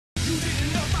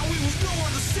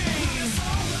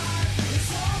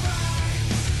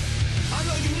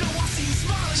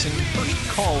First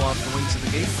call off the wings of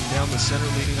the gate from down the center,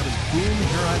 leading up is Boom,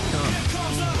 Here I Come.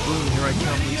 Boom, Here I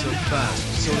Come leads out fast.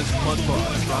 So does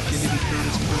Mudbog. Dropped into the third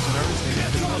as Cruising Art. They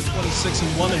make it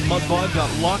 26-1, and Mudbog got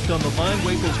locked on the line.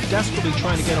 Wakel's desperately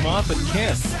trying to get him off, but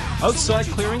can't. Outside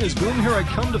clearing is Boom, Here I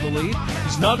Come to the lead.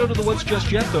 He's not out of the woods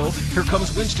just yet, though. Here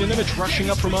comes Winston Image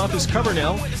rushing up from off his cover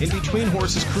now. In between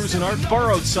horses, Cruising Art.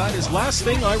 Far outside is Last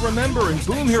Thing I Remember, and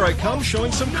Boom, Here I Come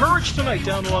showing some courage tonight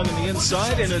down along on the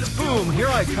inside, and it's Boom, Here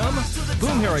I Come.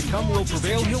 Boom, Here I Come will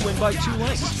prevail. He'll win by 2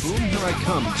 lengths. Boom, Here I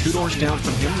Come. 2 doors down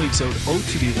from him leads out O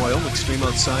to be Royal. Extreme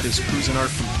outside is Cruising Art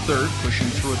from third, pushing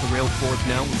through at the rail fourth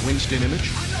now with Winston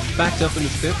Image. Backed up in the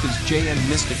fifth is JN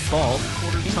Mystic Fall.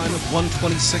 Quarter time of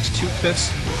 1:26 2/5,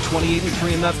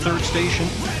 28-3 in that third station.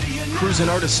 Cruising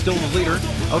Art is still the leader.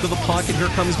 Out of the pocket, here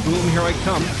comes Boom, Here I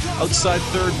Come. Outside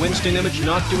third, Winston Image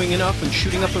not doing enough, and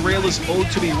shooting up the rail is Ode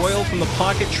to be Royal from the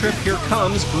pocket trip. Here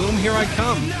comes Boom, Here I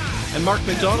Come. And Mark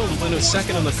McDonald will win a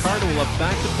second on the card, and will have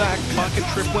back-to-back pocket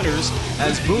trip winners,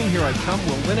 as Boom, Here I Come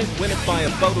will win it by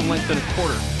about a length and a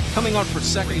quarter. Coming on for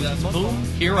second, that's Boom,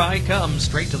 Here I Come,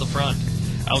 straight to the front.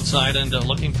 Outside and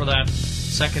looking for that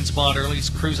second spot early is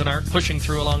Cruising Art, pushing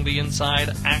through along the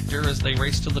inside. Actor as they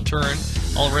race to the turn.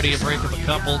 Already a break of a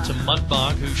couple to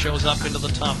Mudbog, who shows up into the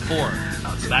top 4.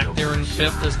 Back there in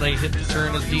fifth as they hit the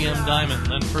turn is DM Diamond.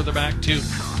 Then further back to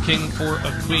King for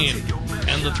a Queen.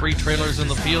 And the 3 trailers in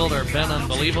the field are Ben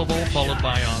Unbelievable, followed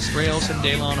by Australis and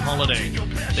Daylon Holiday.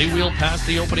 They wheel past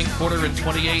the opening quarter in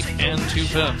 28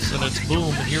 2/5, and it's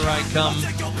Boom, Here I Come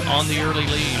on the early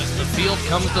lead. As the field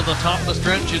comes to the top of the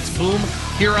stretch, it's Boom,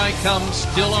 Here I Come,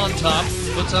 still on top.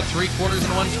 Puts up 3/4 in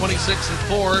 1:26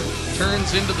 4.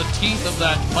 Turns into the teeth of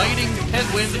that biting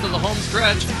headwind into the home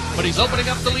stretch, but he's opening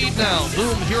up the lead now.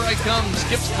 Boom, Here I Come,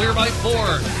 skips clear by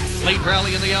 4. Late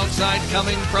rally in the outside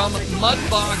coming from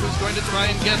Mudbog, who's going to try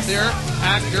and get there.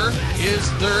 Actor is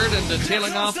third, and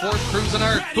tailing off fourth, Cruising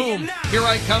Art. Boom, Here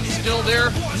I Come, still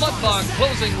there. Mudbog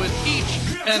closing with each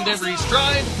and every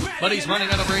stride, but he's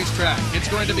running out of racetrack. It's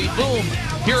going to be Boom,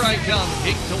 Here I Come,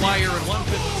 8 to wire and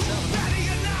 157.